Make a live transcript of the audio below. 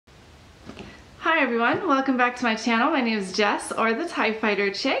Hi everyone, welcome back to my channel. My name is Jess, or the TIE Fighter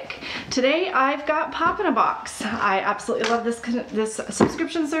Chick. Today I've got Pop in a Box. I absolutely love this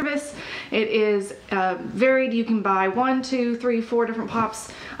subscription service. It is varied. You can buy 1, 2, 3, 4 different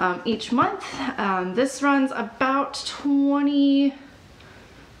pops each month. This runs about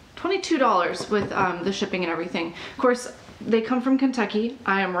 $22 with the shipping and everything. Of course, they come from Kentucky.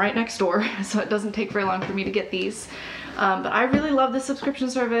 I am right next door, so it doesn't take very long for me to get these. But I really love this subscription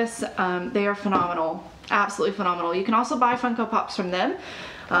service. They are phenomenal, absolutely phenomenal. You can also buy Funko Pops from them.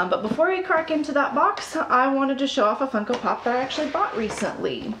 But before we crack into that box, I wanted to show off a Funko Pop that I actually bought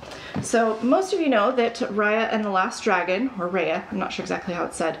recently. So most of you know that Raya and the Last Dragon, or Raya, I'm not sure exactly how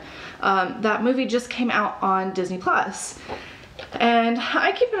it's said, that movie just came out on Disney Plus. And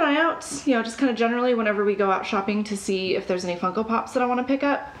I keep an eye out, you know, just kind of generally whenever we go out shopping to see if there's any Funko Pops that I want to pick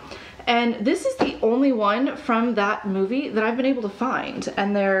up. And this is the only one from that movie that I've been able to find.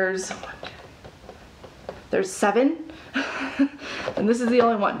 And there's 7, and this is the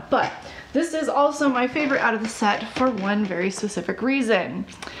only one. But this is also my favorite out of the set for one very specific reason.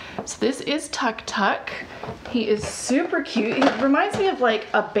 So this is Tuk Tuk. He is super cute. He reminds me of like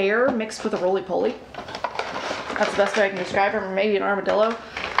a bear mixed with a roly-poly. That's the best way I can describe him, or maybe an armadillo.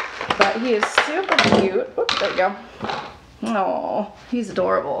 But he is super cute. Oops, there we go. Oh, he's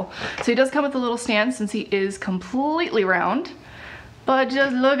adorable. So he does come with a little stand since he is completely round. But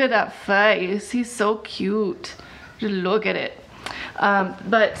just look at that face. He's so cute. Just look at it.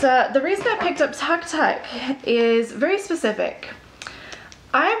 The reason I picked up Tuk Tuk is very specific.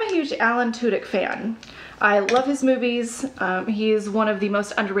 I am a huge Alan Tudyk fan. I love his movies. He is one of the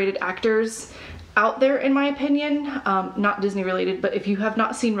most underrated actors out there, in my opinion. Not Disney related, but if you have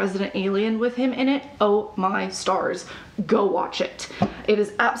not seen Resident Alien with him in it, oh my stars, go watch it. It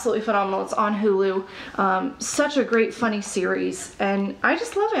is absolutely phenomenal. It's on Hulu. Such a great funny series, and I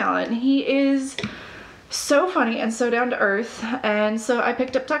just love Alan. He is so funny and so down to earth, and so I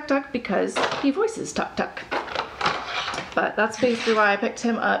picked up Tuk Tuk because he voices Tuk Tuk. But that's basically why I picked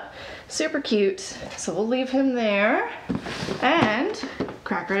him up. Super cute. So we'll leave him there and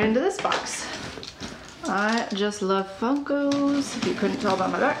crack right into this box. I just love Funkos, if you couldn't tell by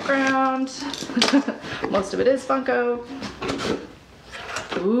my background. Most of it is Funko.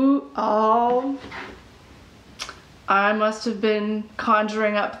 Ooh, oh. I must have been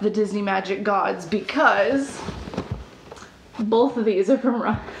conjuring up the Disney magic gods because both of these are from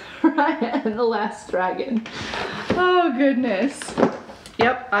Raya and the Last Dragon. Oh goodness.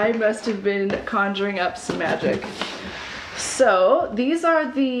 Yep, I must have been conjuring up some magic. So these are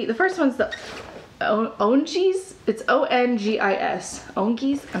the first one's the Ongis. It's O-N-G-I-S.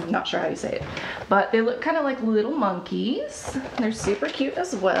 Ongis? I'm not sure how you say it. But they look kind of like little monkeys. They're super cute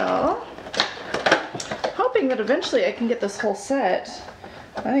as well. Hoping that eventually I can get this whole set.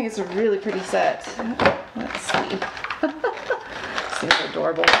 I think it's a really pretty set. Let's see. They're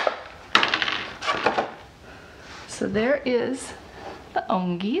adorable. So there is the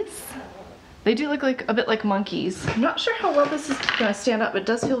Ongis. They do look like a bit like monkeys. I'm not sure how well this is gonna stand up, but it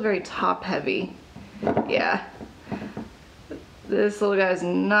does feel very top heavy. Yeah. This little guy is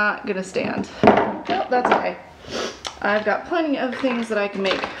not gonna stand. Nope, that's okay. I've got plenty of things that I can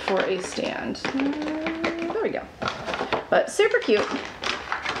make for a stand. There we go. But super cute.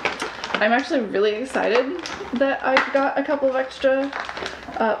 I'm actually really excited that I got a couple of extra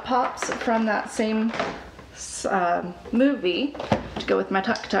pops from that same movie to go with my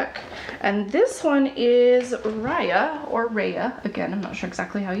Tuk Tuk. And this one is Raya, or Raya. Again, I'm not sure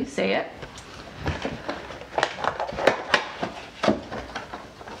exactly how you say it.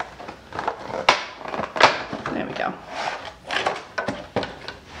 There we go.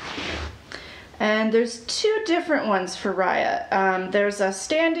 And there's 2 different ones for Raya. There's a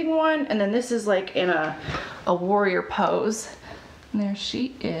standing one, and then this is like in a warrior pose. And there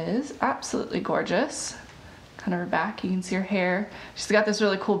she is, absolutely gorgeous. Kind of her back, you can see her hair. She's got this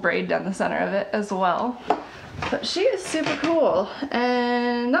really cool braid down the center of it as well. But she is super cool,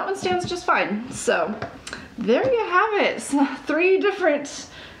 and that one stands just fine. So there you have it. 3 different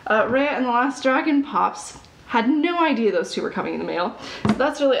Raya and the Last Dragon pops. Had no idea those 2 were coming in the mail. So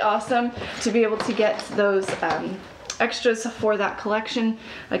that's really awesome to be able to get those extras for that collection.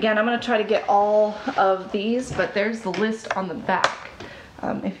 Again, I'm going to try to get all of these, but there's the list on the back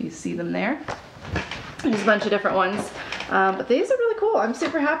if you see them there. There's a bunch of different ones, but these are really cool. I'm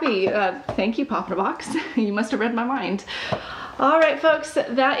super happy. Thank you, Pop in a Box. You must have read my mind. All right, folks,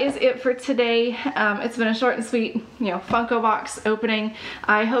 that is it for today. It's been a short and sweet, you know, Funko box opening.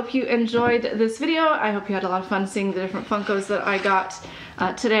 I hope you enjoyed this video. I hope you had a lot of fun seeing the different Funkos that I got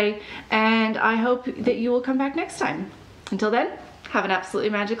today, and I hope that you will come back next time. Until then, have an absolutely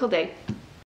magical day.